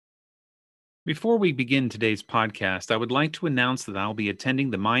Before we begin today's podcast, I would like to announce that I'll be attending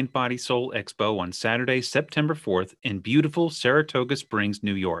the Mind Body Soul Expo on Saturday, September 4th in beautiful Saratoga Springs,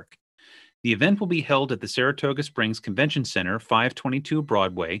 New York. The event will be held at the Saratoga Springs Convention Center, 522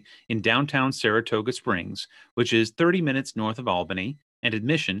 Broadway, in downtown Saratoga Springs, which is 30 minutes north of Albany, and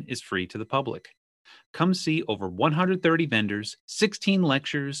admission is free to the public. Come see over 130 vendors, 16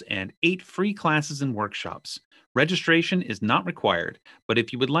 lectures, and 8 free classes and workshops. Registration is not required, but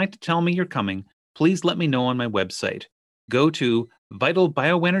if you would like to tell me you're coming, please let me know on my website. Go to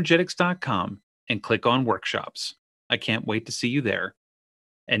vitalbioenergetics.com and click on workshops. I can't wait to see you there.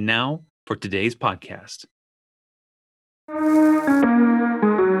 And now for today's podcast.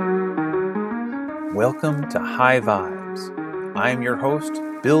 Welcome to High Vibes. I am your host,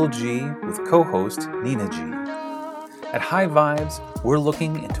 Bill G, with co-host Nina G. At High Vibes, we're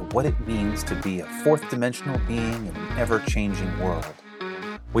looking into what it means to be a fourth-dimensional being in an ever-changing world.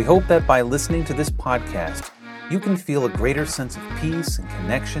 We hope that by listening to this podcast, you can feel a greater sense of peace and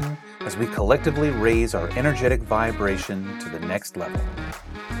connection as we collectively raise our energetic vibration to the next level.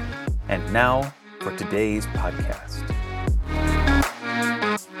 And now for today's podcast.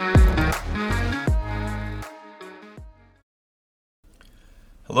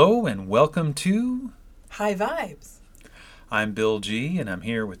 Hello and welcome to High Vibes. I'm Bill G, and I'm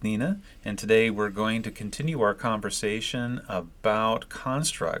here with Nina, and today we're going to continue our conversation about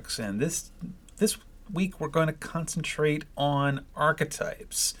constructs, and this week we're going to concentrate on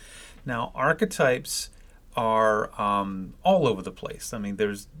archetypes. Now, archetypes are all over the place. I mean,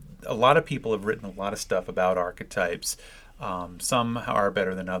 there's a lot of people have written a lot of stuff about archetypes. Some are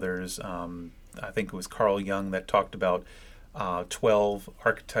better than others. I think it was Carl Jung that talked about 12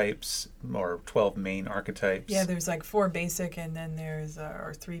 archetypes or 12 main archetypes. Yeah, there's like 4 basic, and then there's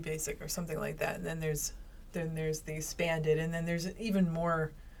or 3 basic or something like that, and then there's the expanded, and then there's even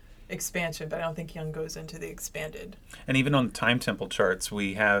more expansion, but I don't think Jung goes into the expanded. And even on the time temple charts,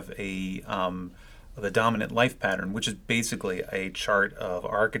 we have the dominant life pattern, which is basically a chart of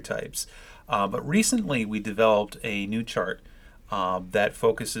archetypes. But recently we developed a new chart that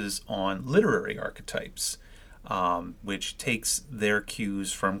focuses on literary archetypes. Which takes their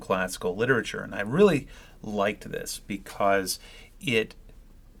cues from classical literature. And I really liked this because it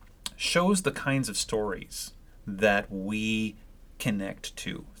shows the kinds of stories that we connect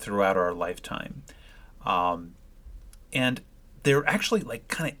to throughout our lifetime. And they're actually like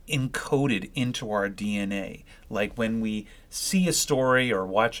kind of encoded into our DNA. Like when we see a story or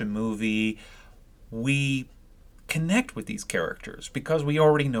watch a movie, we connect with these characters because we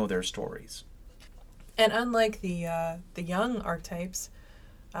already know their stories. And unlike the Jung archetypes,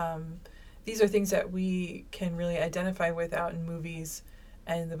 these are things that we can really identify with out in movies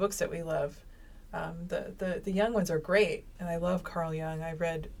and the books that we love. The Jung ones are great, and I love Carl Jung. I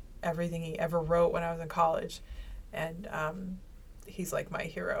read everything he ever wrote when I was in college, and he's like my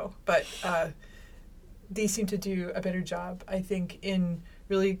hero. But these seem to do a better job, I think, in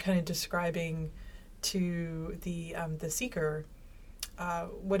really kind of describing to the seeker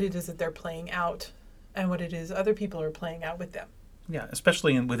what it is that they're playing out, and what it is other people are playing out with them. Yeah,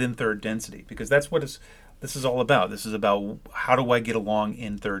 especially within third density, because that's what this is all about. This is about how do I get along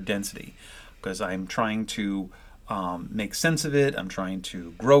in third density, because I'm trying to make sense of it. I'm trying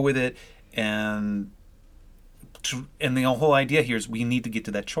to grow with it, and the whole idea here is we need to get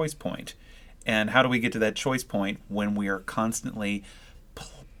to that choice point. And how do we get to that choice point when we are constantly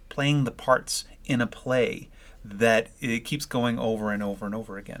playing the parts in a play that it keeps going over and over and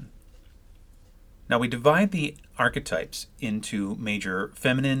over again? Now, we divide the archetypes into major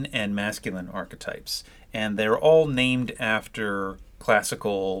feminine and masculine archetypes, and they're all named after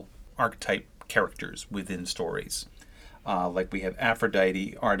classical archetype characters within stories. Like we have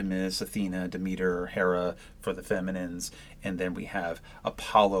Aphrodite, Artemis, Athena, Demeter, Hera for the feminines, and then we have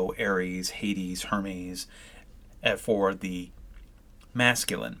Apollo, Ares, Hades, Hermes for the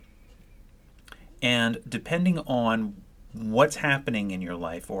masculine. And depending on what's happening in your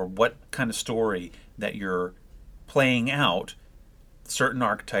life or what kind of story that you're playing out, certain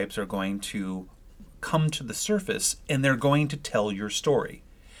archetypes are going to come to the surface and they're going to tell your story.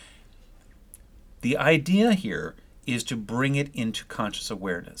 The idea here is to bring it into conscious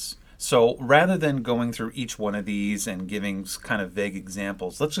awareness. So rather than going through each one of these and giving kind of vague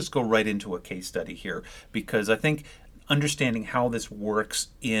examples, let's just go right into a case study here, because I think understanding how this works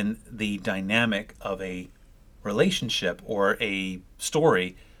in the dynamic of a relationship or a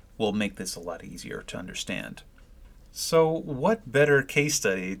story will make this a lot easier to understand. So what better case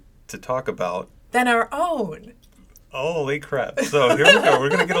study to talk about Than our own? Holy crap. So here we go. We're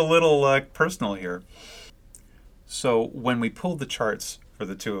going to get a little personal here. So when we pulled the charts for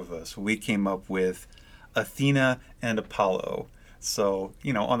the two of us. We came up with Athena and Apollo. So,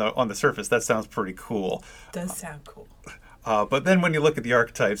 on the surface, that sounds pretty cool. Does sound cool. But then when you look at the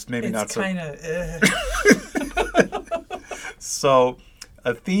archetypes, maybe It's not so. kind of. So,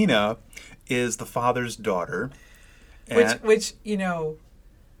 Athena is the father's daughter. Which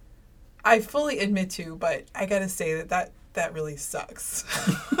I fully admit to, but I gotta say that really sucks.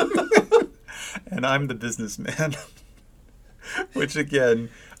 And I'm the businessman, which again,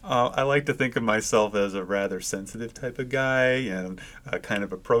 I like to think of myself as a rather sensitive type of guy and kind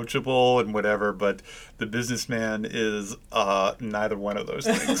of approachable and whatever, but the businessman is neither one of those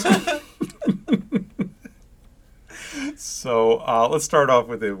things. So let's start off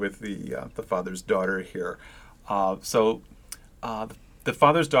with the father's daughter here. The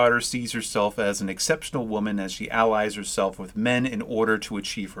father's daughter sees herself as an exceptional woman as she allies herself with men in order to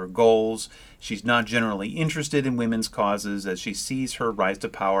achieve her goals. She's not generally interested in women's causes as she sees her rise to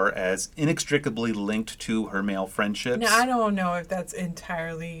power as inextricably linked to her male friendships. Now, I don't know if that's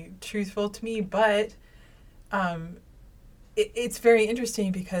entirely truthful to me, but it's very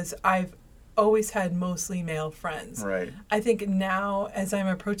interesting because I've always had mostly male friends. Right. I think now, as I'm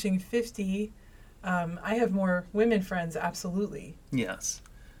approaching 50, I have more women friends, absolutely. Yes.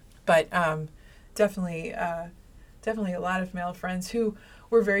 But definitely a lot of male friends who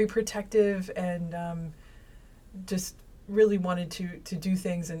were very protective and just really wanted to do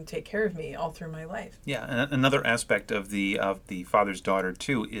things and take care of me all through my life. Yeah, and another aspect of the father's daughter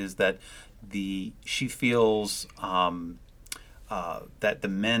too is that she feels that the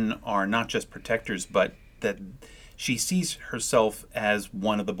men are not just protectors, but that she sees herself as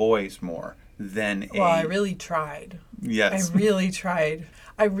one of the boys more than Well, I really tried. Yes. I really tried.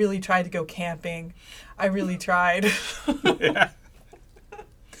 I really tried to go camping. I really tried. Yeah.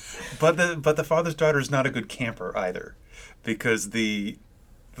 But the father's daughter is not a good camper either, because the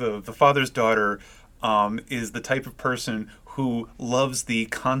father's daughter is the type of person who loves the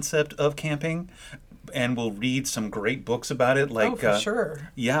concept of camping and will read some great books about it. Like, for sure.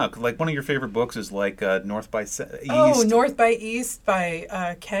 Yeah, like one of your favorite books is like North by East. Oh, North by East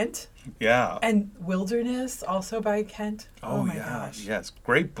by Kent. Yeah. And Wilderness, also by Kent. Oh my gosh. Yes,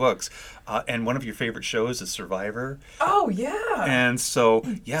 great books. And one of your favorite shows is Survivor. Oh, yeah. And so,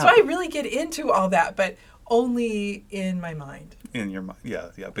 yeah. So I really get into all that, but only in my mind. In your mind,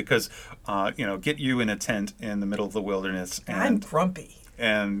 yeah, because get you in a tent in the middle of the wilderness, and I'm grumpy.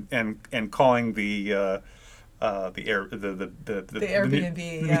 And calling the Airbnb,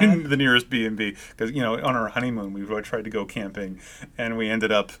 the nearest B&B, because on our honeymoon we tried to go camping, and we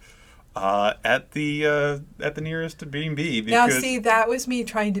ended up at the nearest B&B. Now, see, that was me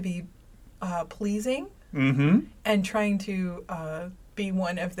trying to be pleasing, and trying to be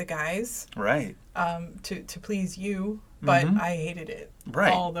one of the guys, right? To please you, but I hated it,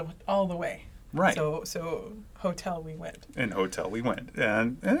 right, all the way, right. So hotel we went, and it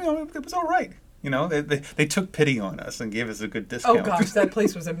was all right. They took pity on us and gave us a good discount. Oh gosh, that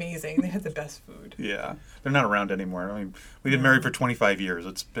place was amazing. They had the best food. Yeah, they're not around anymore. I mean, we've been married for 25 years.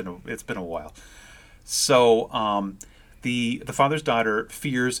 It's been a while. So, the father's daughter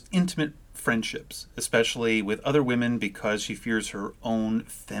fears intimate friendships, especially with other women, because she fears her own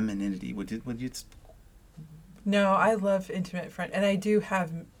femininity. Would you? No, I love intimate friend, and I do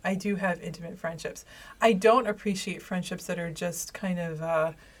have intimate friendships. I don't appreciate friendships that are just kind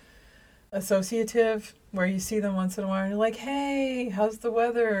of associative, where you see them once in a while and you're like, hey, how's the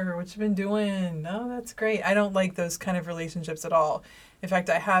weather? What you been doing? Oh, that's great. I don't like those kind of relationships at all. In fact,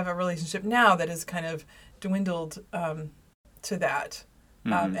 I have a relationship now that is kind of dwindled to that.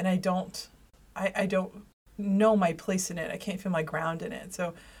 And I don't know my place in it. I can't feel my ground in it.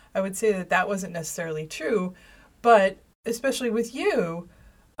 So I would say that wasn't necessarily true, but especially with you,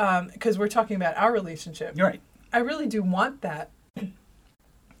 because we're talking about our relationship. You're right. I really do want that.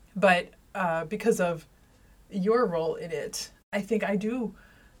 But because of your role in it, I think I do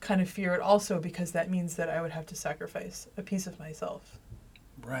kind of fear it also, because that means that I would have to sacrifice a piece of myself.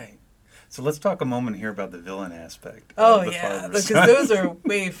 Right. So let's talk a moment here about the villain aspect. Oh, yeah, because those are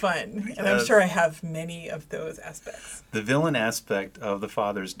way fun. And Yes. I'm sure I have many of those aspects. The villain aspect of the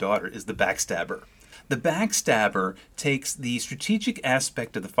father's daughter is the backstabber. The backstabber takes the strategic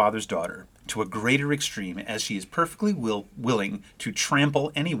aspect of the father's daughter to a greater extreme, as she is perfectly willing to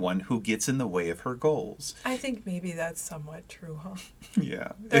trample anyone who gets in the way of her goals. I think maybe that's somewhat true, huh?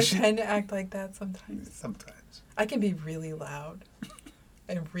 Yeah. I tend to act like that sometimes. Sometimes. I can be really loud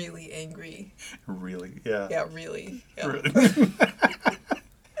and really angry. Really? Yeah. Yeah, really. Yeah. Really.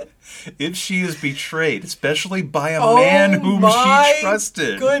 If she is betrayed, especially by a man whom she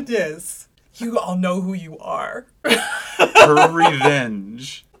trusted. Goodness. You all know who you are. Her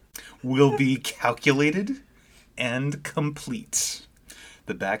revenge will be calculated and complete.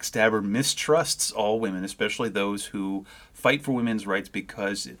 The backstabber mistrusts all women, especially those who fight for women's rights,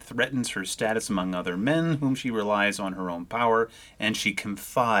 because it threatens her status among other men whom she relies on her own power, and she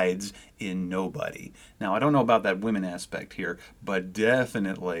confides in nobody. Now, I don't know about that women aspect here, but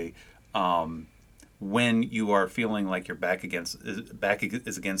definitely when you are feeling like your back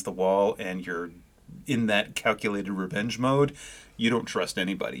is against the wall and you're in that calculated revenge mode, you don't trust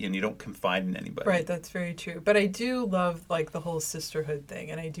anybody and you don't confide in anybody. Right, that's very true. But I do love like the whole sisterhood thing,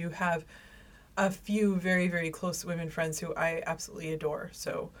 and I do have a few very, very close women friends who I absolutely adore.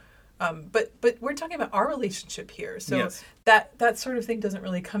 So, but we're talking about our relationship here, so Yes. that sort of thing doesn't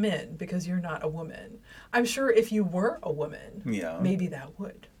really come in because you're not a woman. I'm sure if you were a woman, maybe that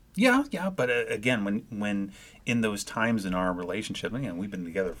would. Yeah, but again, when in those times in our relationship, again, we've been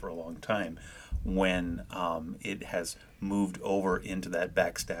together for a long time, when it has moved over into that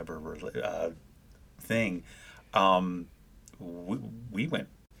backstabber thing, we went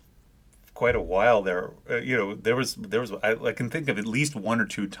quite a while there. There was I can think of at least one or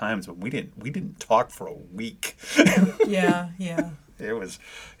two times when we didn't talk for a week. Yeah. It was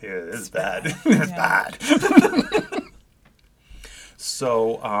bad. It was bad.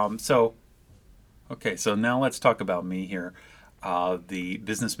 So okay, so now let's talk about me here, the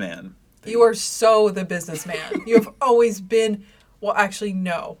businessman. You are so the businessman. You have always been, well, actually,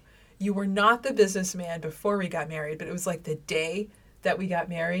 no. You were not the businessman before we got married, but it was like the day that we got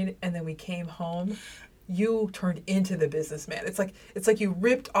married and then we came home, you turned into the businessman. It's like you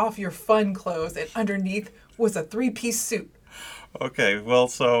ripped off your fun clothes and underneath was a 3-piece suit. Okay, well,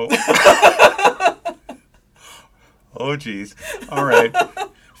 so... Oh, geez. All right.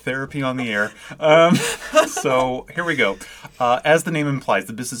 Therapy on the air. So here we go. As the name implies,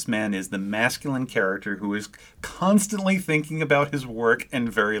 the businessman is the masculine character who is constantly thinking about his work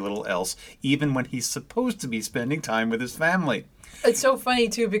and very little else, even when he's supposed to be spending time with his family. It's so funny,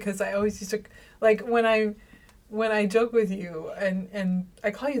 too, because I always used to, like, when I joke with you, and I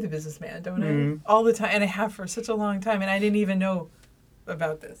call you the businessman, don't I? All the time, and I have for such a long time, and I didn't even know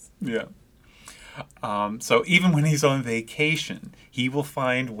about this. Yeah. So even when he's on vacation, he will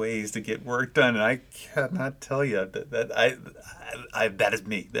find ways to get work done, and I cannot tell you that is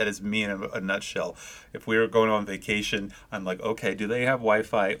me. That is me in a nutshell. If we were going on vacation, I'm like, okay, do they have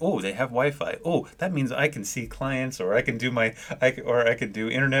Wi-Fi? Oh, they have Wi-Fi. Oh, that means I can see clients, or I can do I can do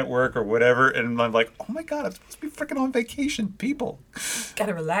internet work or whatever. And I'm like, oh my God, I'm supposed to be freaking on vacation, people.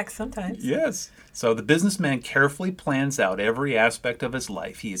 Gotta relax sometimes. Yes. So the businessman carefully plans out every aspect of his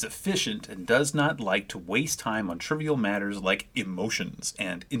life. He is efficient and does not like to waste time on trivial matters like emotions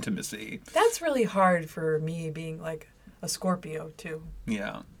and intimacy. That's really hard for me being like a Scorpio too.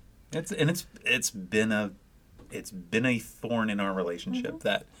 Yeah. It's been a thorn in our relationship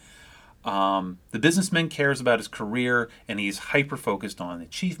that the businessman cares about his career and he's hyper-focused on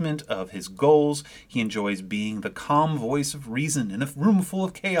achievement of his goals. He enjoys being the calm voice of reason in a room full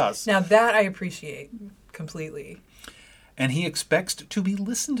of chaos. Now that I appreciate completely. And he expects to be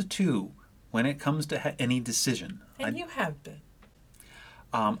listened to when it comes to any decision. And you have been.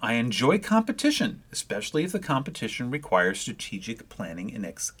 I enjoy competition, especially if the competition requires strategic planning and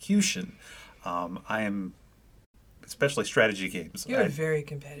execution. I am... especially strategy games. You're very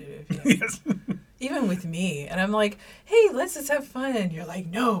competitive. Yes. Even with me. And I'm like, hey, let's just have fun. And you're like,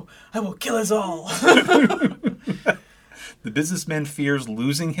 no, I will kill us all. The businessman fears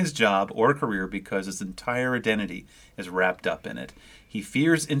losing his job or career because his entire identity is wrapped up in it. He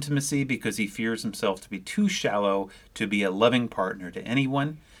fears intimacy because he fears himself to be too shallow to be a loving partner to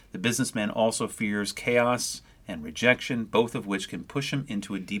anyone. The businessman also fears chaos and rejection, both of which can push him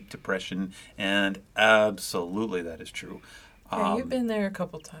into a deep depression, and absolutely that is true. Yeah, you've been there a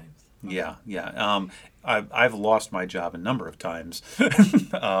couple times. Yeah. I've lost my job a number of times,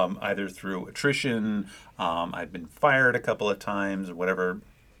 either through attrition, I've been fired a couple of times, or whatever,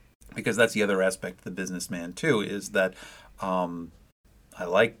 because that's the other aspect of the businessman, too, is that I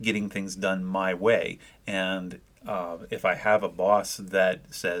like getting things done my way, and if I have a boss that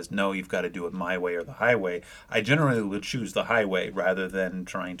says, no, you've got to do it my way or the highway, I generally will choose the highway rather than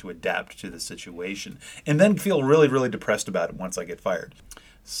trying to adapt to the situation, and then feel really, really depressed about it once I get fired.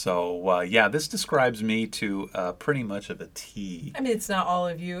 So, this describes me to pretty much of a T. I mean, it's not all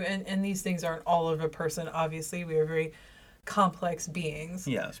of you, and these things aren't all of a person, obviously. We are very complex beings.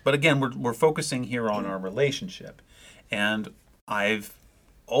 Yes, but again, we're focusing here on our relationship, and I've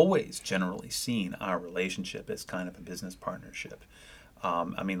always generally seen our relationship as kind of a business partnership.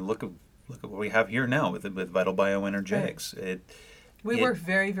 I mean, look at what we have here now with Vital Bioenergetics. Right. We work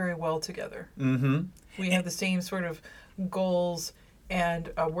very, very well together. Mm-hmm. We have the same sort of goals,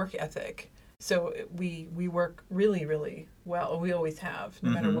 and a work ethic. So we work really, really well. We always have, no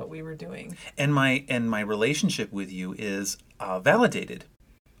matter what we were doing. And my relationship with you is validated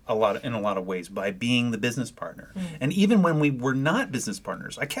in a lot of ways by being the business partner. And even when we were not business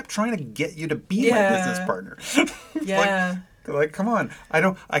partners, I kept trying to get you to be my business partner. Yeah. Like, come on,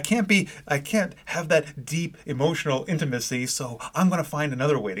 I can't have that deep emotional intimacy, so I'm going to find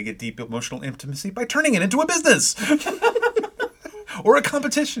another way to get deep emotional intimacy by turning it into a business. Or a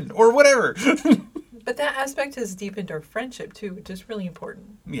competition, or whatever. But that aspect has deepened our friendship too, which is really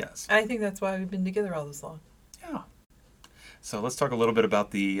important. Yes. And I think that's why we've been together all this long. Yeah. So let's talk a little bit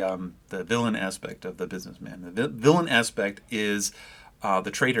about the villain aspect of the businessman. The villain aspect is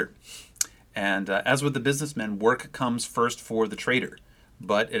the trader. And as with the businessman, work comes first for the trader,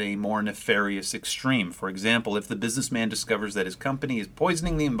 but at a more nefarious extreme. For example, if the businessman discovers that his company is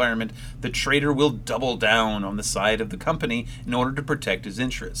poisoning the environment, the trader will double down on the side of the company in order to protect his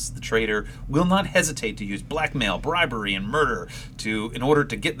interests. The trader will not hesitate to use blackmail, bribery, and murder in order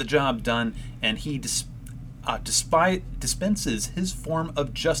to get the job done, and he dispenses his form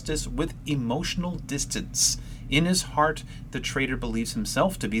of justice with emotional distance. In his heart, the trader believes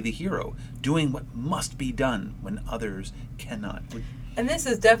himself to be the hero, doing what must be done when others cannot. And this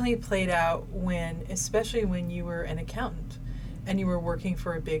is definitely played out especially when you were an accountant and you were working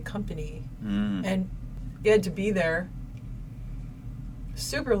for a big company and you had to be there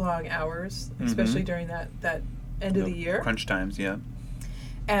super long hours, especially during that end of the year. Crunch times, yeah.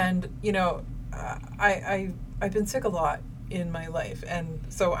 And, I've been sick a lot in my life. And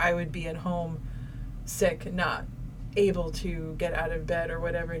so I would be at home sick, not able to get out of bed or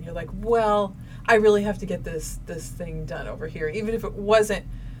whatever. And you're like, well, I really have to get this thing done over here. Even if it wasn't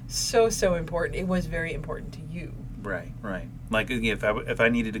so important, it was very important to you. Right. Like if I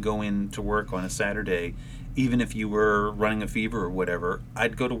needed to go in to work on a Saturday, even if you were running a fever or whatever,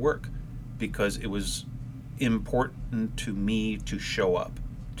 I'd go to work because it was important to me to show up,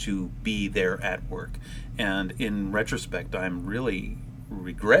 to be there at work. And in retrospect, I'm really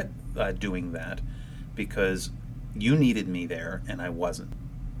regret doing that because you needed me there and I wasn't.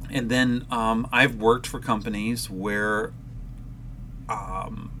 And then I've worked for companies where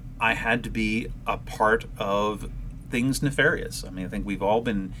I had to be a part of things nefarious. I mean, I think we've all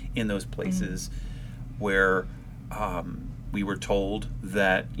been in those places where we were told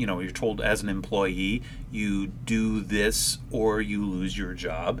that, you're told as an employee, you do this or you lose your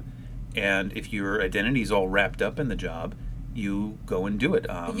job. And if your identity is all wrapped up in the job, you go and do it.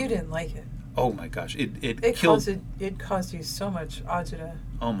 You didn't like it. Oh my gosh, it killed. It caused you so much agita.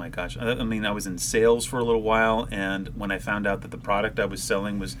 Oh my gosh. I mean, I was in sales for a little while, and when I found out that the product I was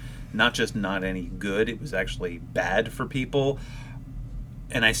selling was not just not any good, it was actually bad for people,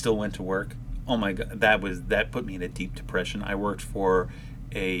 and I still went to work. Oh my God, that put me in a deep depression. I worked for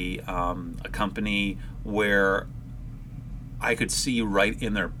a company where I could see right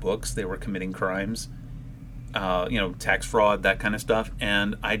in their books they were committing crimes, tax fraud, that kind of stuff,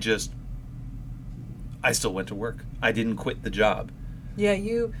 and I still went to work. I didn't quit the job. Yeah,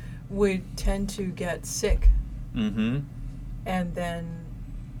 you would tend to get sick. Mm-hmm. And then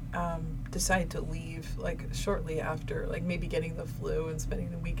decide to leave, like, shortly after, like, maybe getting the flu and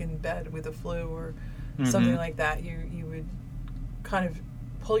spending the week in bed with the flu or something like that. You would kind of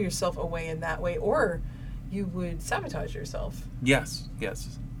pull yourself away in that way, or you would sabotage yourself. Yes.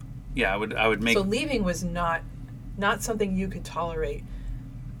 Yeah, I would make... So leaving was not something you could tolerate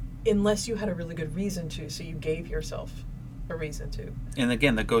unless you had a really good reason to, so you gave yourself a reason to. And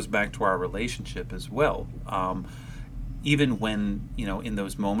again, that goes back to our relationship as well. Even when, in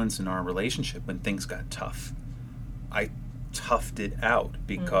those moments in our relationship when things got tough, I toughed it out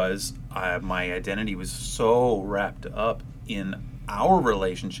because my identity was so wrapped up in our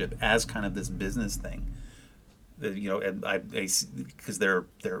relationship as kind of this business thing. Because they're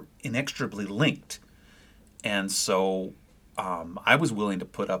inextricably linked. And so I was willing to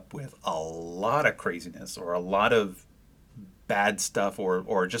put up with a lot of craziness or a lot of bad stuff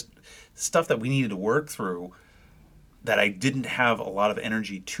or just stuff that we needed to work through that I didn't have a lot of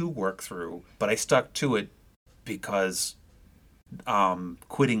energy to work through, but I stuck to it because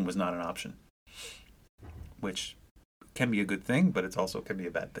quitting was not an option, which can be a good thing, but it also can be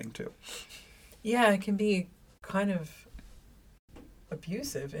a bad thing too. Yeah, it can be kind of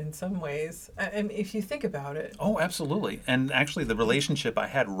abusive in some ways. And if you think about it. Oh, absolutely. And actually the relationship I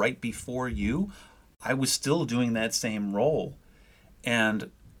had right before you, I was still doing that same role.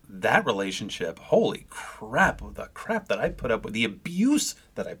 And that relationship, holy crap, the crap that I put up with, the abuse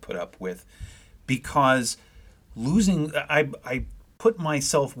that I put up with, because I put my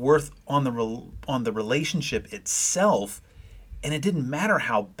self-worth on the relationship itself, and it didn't matter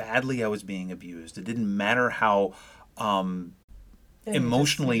how badly I was being abused. It didn't matter how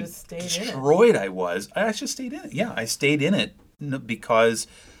emotionally you just stayed destroyed I was. I just stayed in it. Yeah, I stayed in it because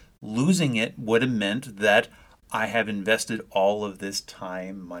losing it would have meant that I have invested all of this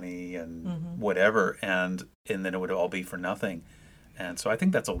time, money, and whatever, and then it would all be for nothing. And so I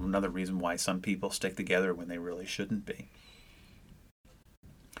think that's another reason why some people stick together when they really shouldn't be.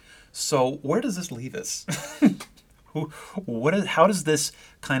 So where does this leave us? How does this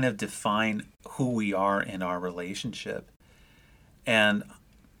kind of define who we are in our relationship? And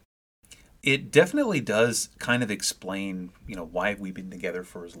it definitely does kind of explain, why we've been together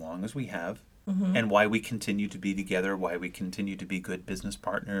for as long as we have, and why we continue to be together, why we continue to be good business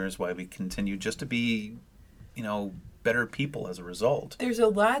partners, why we continue just to be, better people as a result. There's a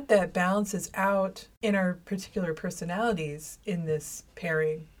lot that balances out in our particular personalities in this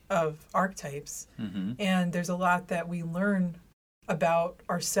pairing of archetypes. And there's a lot that we learn about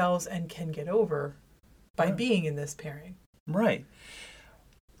ourselves and can get over by being in this pairing. Right.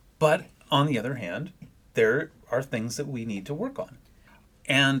 But on the other hand, there are things that we need to work on.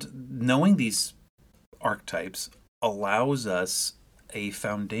 And knowing these archetypes allows us a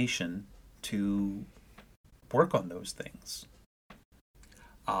foundation to work on those things.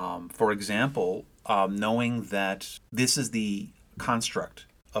 For example, knowing that this is the construct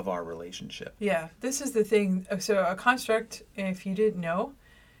of our relationship. Yeah, this is the thing. So a construct, if you didn't know,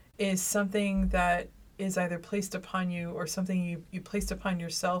 is something that is either placed upon you or something you placed upon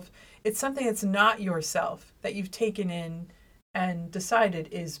yourself. It's something that's not yourself, that you've taken in and decided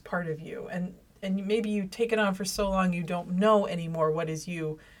is part of you. And maybe you take it on for so long you don't know anymore what is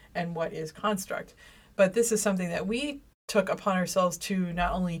you and what is construct. But this is something that we took upon ourselves to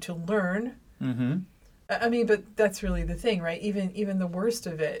not only to learn. I mean, but that's really the thing, right? Even the worst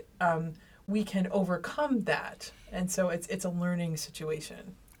of it, we can overcome that. And so it's a learning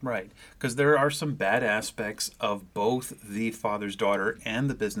situation. Right, because there are some bad aspects of both the father's daughter and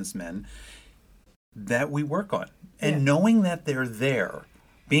the businessman that we work on. And knowing that they're there,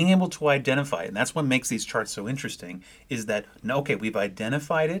 being able to identify it, and that's what makes these charts so interesting, is that, okay, we've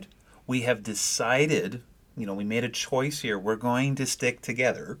identified it, we have decided, we made a choice here, we're going to stick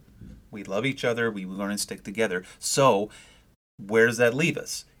together. We love each other, we're going to stick together. So where does that leave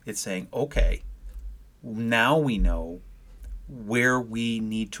us? It's saying, okay, now we know where we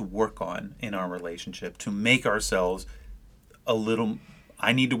need to work on in our relationship to make ourselves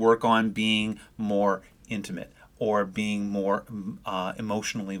I need to work on being more intimate or being more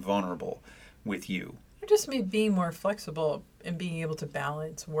emotionally vulnerable with you. Or just being more flexible and being able to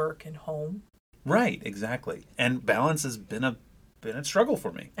balance work and home. Right, exactly. And balance has been a struggle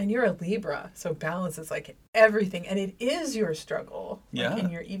for me. And you're a Libra, so balance is like everything, and it is your struggle. Yeah.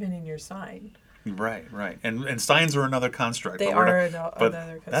 Like even in your sign. Right. And signs are another construct. They are another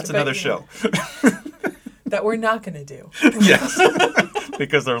construct. That's another show. That we're not going to do. Yes.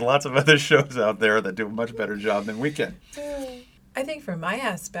 Because there are lots of other shows out there that do a much better job than we can. I think from my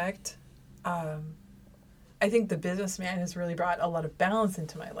aspect, I think the businessman has really brought a lot of balance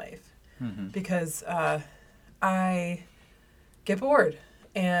into my life. Because I get bored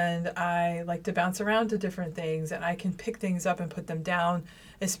and I like to bounce around to different things, and I can pick things up and put them down,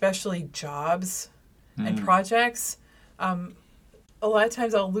 especially jobs and projects. A lot of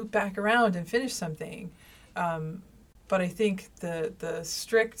times I'll loop back around and finish something. But I think the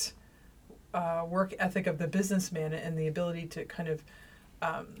strict work ethic of the businessman and the ability to kind of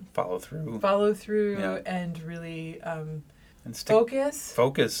follow through and really and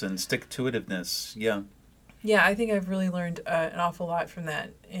focus and stick-to-itiveness. Yeah, I think I've really learned an awful lot from that,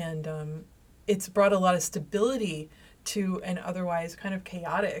 and it's brought a lot of stability to an otherwise kind of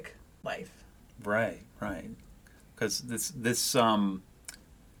chaotic life. Right. Because this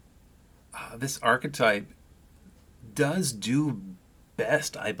archetype does do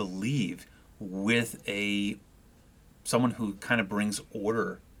best, I believe, with someone who kind of brings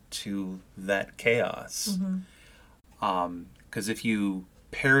order to that chaos. Because if you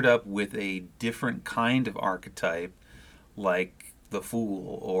paired up with a different kind of archetype, like the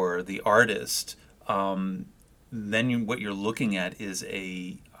Fool or the Artist, then what you're looking at is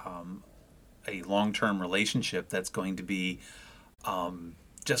a long-term relationship that's going to be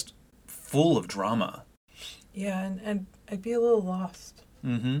just full of drama. Yeah, and I'd be a little lost.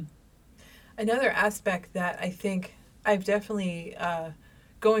 Another aspect that I think I've definitely,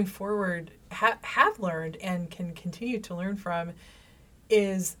 going forward, have learned and can continue to learn from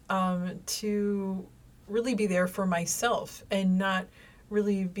is to really be there for myself and not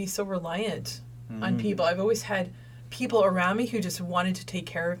really be so reliant on people. I've always had people around me who just wanted to take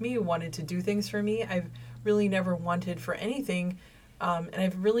care of me, wanted to do things for me. I've really never wanted for anything, and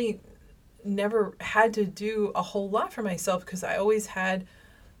I've really never had to do a whole lot for myself because I always had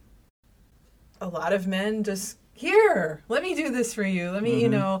a lot of men just, here, let me do this for you. Let me,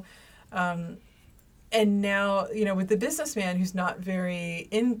 and now, with the businessman who's not very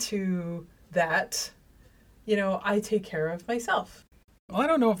into that, I take care of myself. Well, I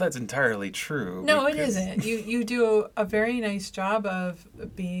don't know if that's entirely true. No, it isn't. You do a very nice job of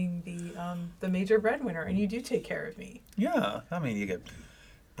being the major breadwinner, and you do take care of me. Yeah, I mean, you get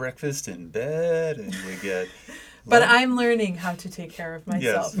breakfast in bed, and you get. But I'm learning how to take care of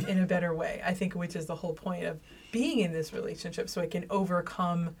myself Yes. in a better way. I think, which is the whole point of being in this relationship, so I can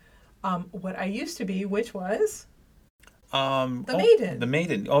overcome what I used to be, which was. The maiden. The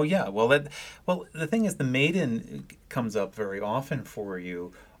maiden. Oh yeah. Well, the thing is, the maiden comes up very often for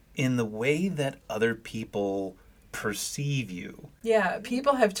you in the way that other people perceive you. Yeah,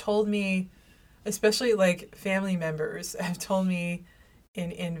 people have told me, especially like family members, have told me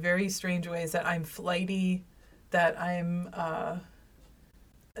in very strange ways that I'm flighty, that I'm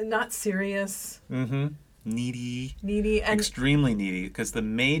not serious. Mm-hmm. Needy, and extremely needy. Because the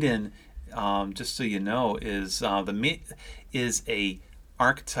maiden, just so you know, is is a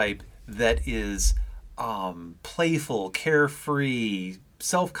archetype that is playful, carefree,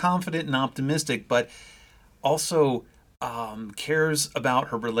 self-confident, and optimistic, but also cares about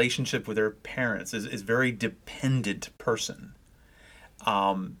her relationship with her parents. Is very dependent person,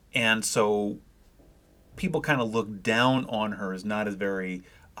 and so people kind of look down on her as not as very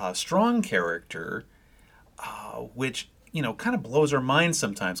strong character. Which, kind of blows our minds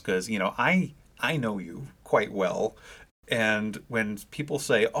sometimes because, I know you quite well. And when people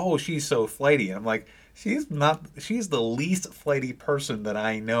say, oh, she's so flighty, I'm like, she's the least flighty person that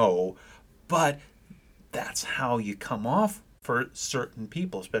I know. But that's how you come off for certain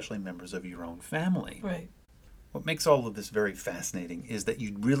people, especially members of your own family. right. What makes all of this very fascinating is that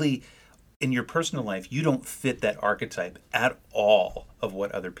you really, in your personal life, you don't fit that archetype at all of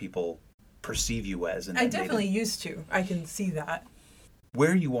what other people perceive you as. I definitely used to. I can see that.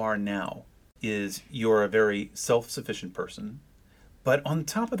 Where you are now is you're a very self-sufficient person, but on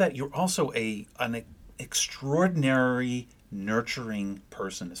top of that, you're also an extraordinary nurturing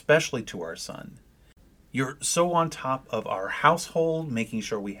person, especially to our son. You're so on top of our household, making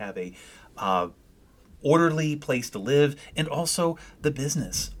sure we have a orderly place to live, and also the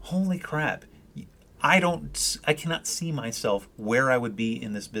business. Holy crap. I cannot see myself where I would be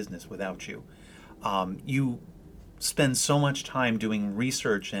in this business without you. You spend so much time doing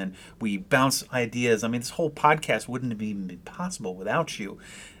research and we bounce ideas. I mean, this whole podcast wouldn't have even been possible without you.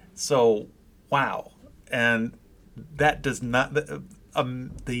 So, wow. And that does not,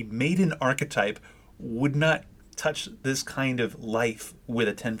 the maiden archetype would not touch this kind of life with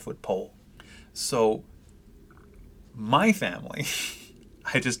a 10-foot pole. So, my family,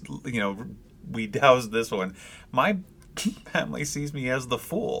 we doused this one. My family sees me as the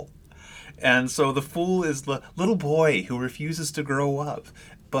fool. And so the fool is the little boy who refuses to grow up,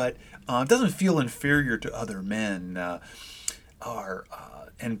 but doesn't feel inferior to other men,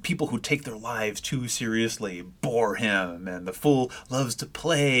 and people who take their lives too seriously bore him. And the fool loves to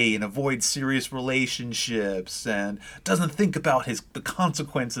play and avoid serious relationships and doesn't think about the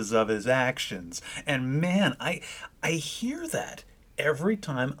consequences of his actions. And man, I hear that every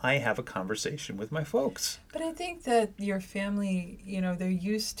time I have a conversation with my folks. But I think that your family, they're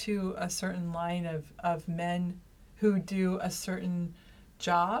used to a certain line of men who do a certain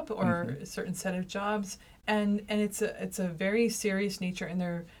job or a certain set of jobs, and it's a very serious nature, and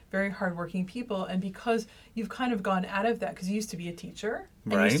they're very hardworking people. And because you've kind of gone out of that, because you used to be a teacher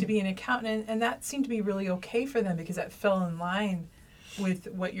and Right. used to be an accountant, and that seemed to be really okay for them because that fell in line with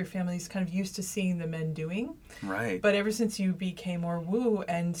what your family's kind of used to seeing the men doing. Right. But ever since you became more woo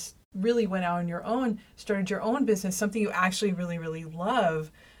and really went out on your own, started your own business, something you actually really, really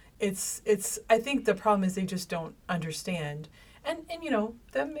love, it's I think the problem is they just don't understand. And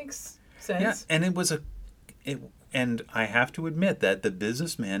that makes sense. Yeah, and and I have to admit that the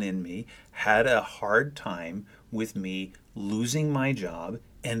businessman in me had a hard time with me losing my job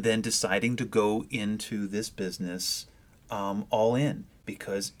and then deciding to go into this business all in,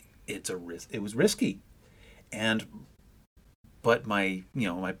 because it was risky. But my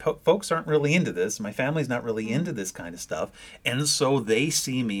folks aren't really into this. My family's not really into this kind of stuff. And so they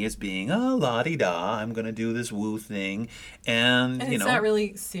see me as being, la-di-da, I'm going to do this woo thing. And it's not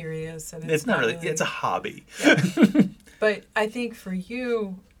really serious. And it's not really, it's a hobby. Yeah. But I think for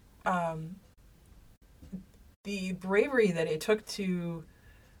you, the bravery that it took to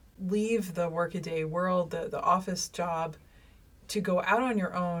leave the workaday world, the office job, to go out on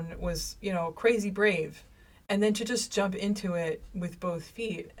your own was, crazy brave. And then to just jump into it with both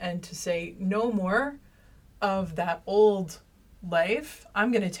feet and to say, no more of that old life.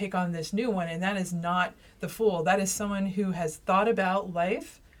 I'm going to take on this new one. And that is not the fool. That is someone who has thought about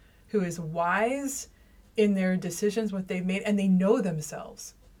life, who is wise in their decisions, what they've made, and they know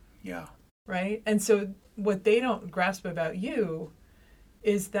themselves. Yeah. Right? And so what they don't grasp about you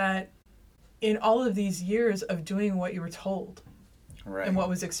is that in all of these years of doing what you were told, right, and what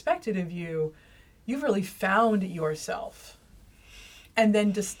was expected of you, you've really found yourself. And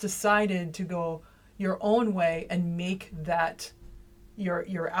then just decided to go your own way and make that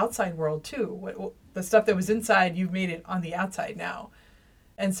your outside world too. The stuff that was inside, you've made it on the outside now.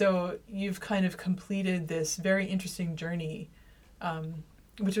 And so you've kind of completed this very interesting journey,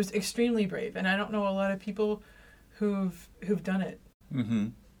 which was extremely brave. And I don't know a lot of people who've done it. Mm-hmm.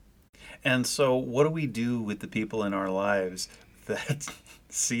 And so what do we do with the people in our lives that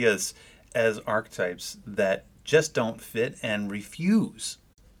see us as archetypes that just don't fit and refuse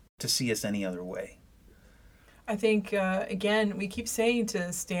to see us any other way? I think, again, we keep saying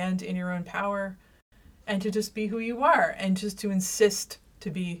to stand in your own power and to just be who you are and just to insist to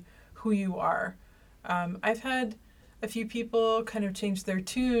be who you are. I've had a few people kind of change their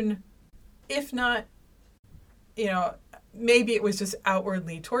tune, if not, maybe it was just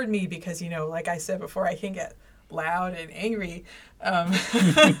outwardly toward me because, like I said before, I can get loud and angry. But,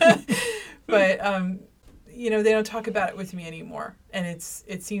 they don't talk about it with me anymore. And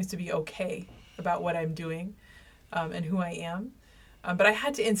it seems to be okay about what I'm doing and who I am. But I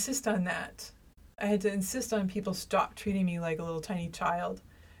had to insist on that. I had to insist on people stop treating me like a little tiny child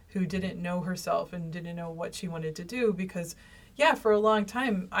who didn't know herself and didn't know what she wanted to do because, for a long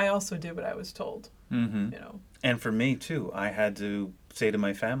time, I also did what I was told. Mm-hmm. And for me, too, I had to say to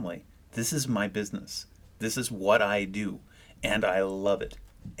my family, this is my business. This is what I do, and I love it,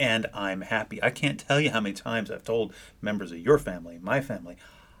 and I'm happy. I can't tell you how many times I've told members of your family, my family,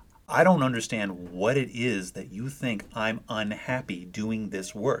 I don't understand what it is that you think I'm unhappy doing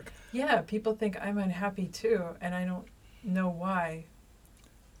this work. Yeah, people think I'm unhappy too, and I don't know why.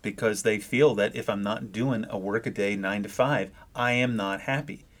 Because they feel that if I'm not doing a work-a-day 9 to 5, I am not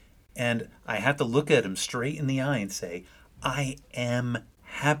happy. And I have to look at them straight in the eye and say, I am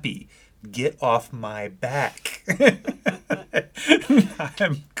happy. Get off my back. I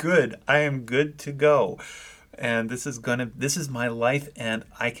am good. I am good to go. And this is my life, and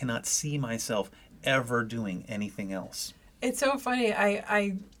I cannot see myself ever doing anything else. It's so funny.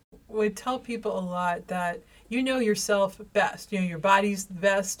 I would tell people a lot that you know yourself best. You know your body's the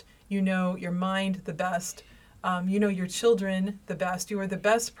best. You know your mind the best. You know your children the best. You are the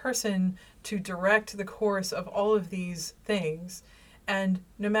best person to direct the course of all of these things. And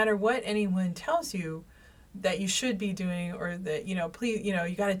no matter what anyone tells you that you should be doing, or that, please,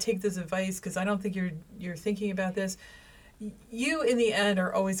 you got to take this advice because I don't think you're thinking about this. You, in the end,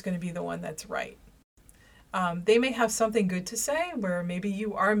 are always going to be the one that's right. They may have something good to say where maybe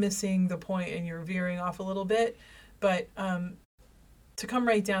you are missing the point and you're veering off a little bit, but to come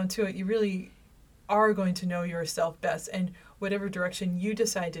right down to it, you really are going to know yourself best, and whatever direction you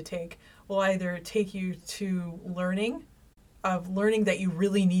decide to take will either take you to learning that you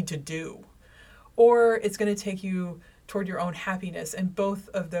really need to do, or it's going to take you toward your own happiness, and both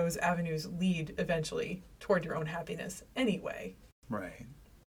of those avenues lead eventually toward your own happiness anyway. Right.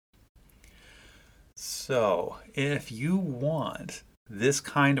 So, if you want this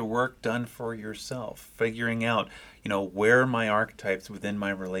kind of work done for yourself, figuring out, where are my archetypes within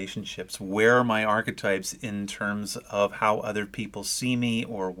my relationships? Where are my archetypes in terms of how other people see me,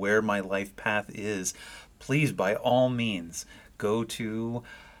 or where my life path is? Please, by all means, go to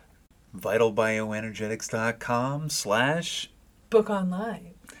vitalbioenergetics.com/book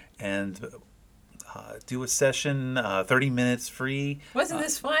online and do a session, 30 minutes free. Wasn't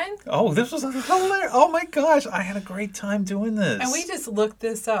this fun? Oh, this was hilarious. Oh my gosh, I had a great time doing this. And we just looked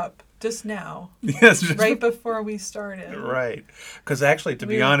this up just now. Yes. Right before we started. Right. Because actually, to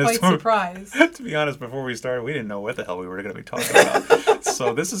be honest, quite surprised. To be honest, before we started, we didn't know what the hell we were going to be talking about.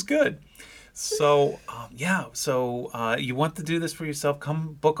 So this is good. So, you want to do this for yourself,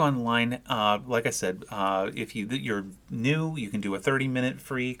 come book online. Like I said, if you're new, you can do a 30-minute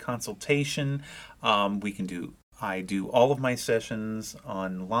free consultation. I do all of my sessions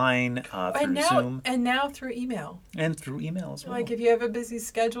online through Zoom. And now through email. And through email as well. Like if you have a busy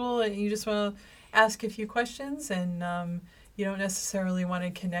schedule and you just want to ask a few questions, and you don't necessarily want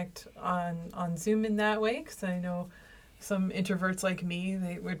to connect on Zoom in that way, because I know some introverts like me,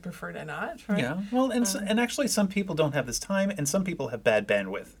 they would prefer to not, right? Yeah, well, and actually, some people don't have this time, and some people have bad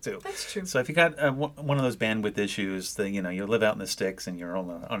bandwidth too. That's true. So if you got one of those bandwidth issues, then you live out in the sticks and you're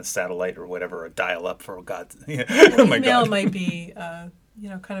on a satellite or whatever, or dial up for oh my Email God. might be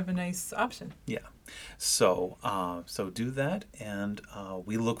kind of a nice option. Yeah, so do that, and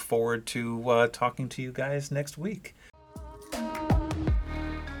we look forward to talking to you guys next week.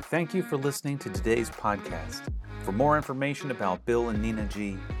 Thank you for listening to today's podcast. For more information about Bill and Nina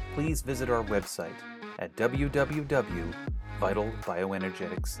G, please visit our website at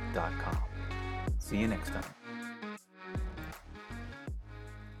www.vitalbioenergetics.com. See you next time.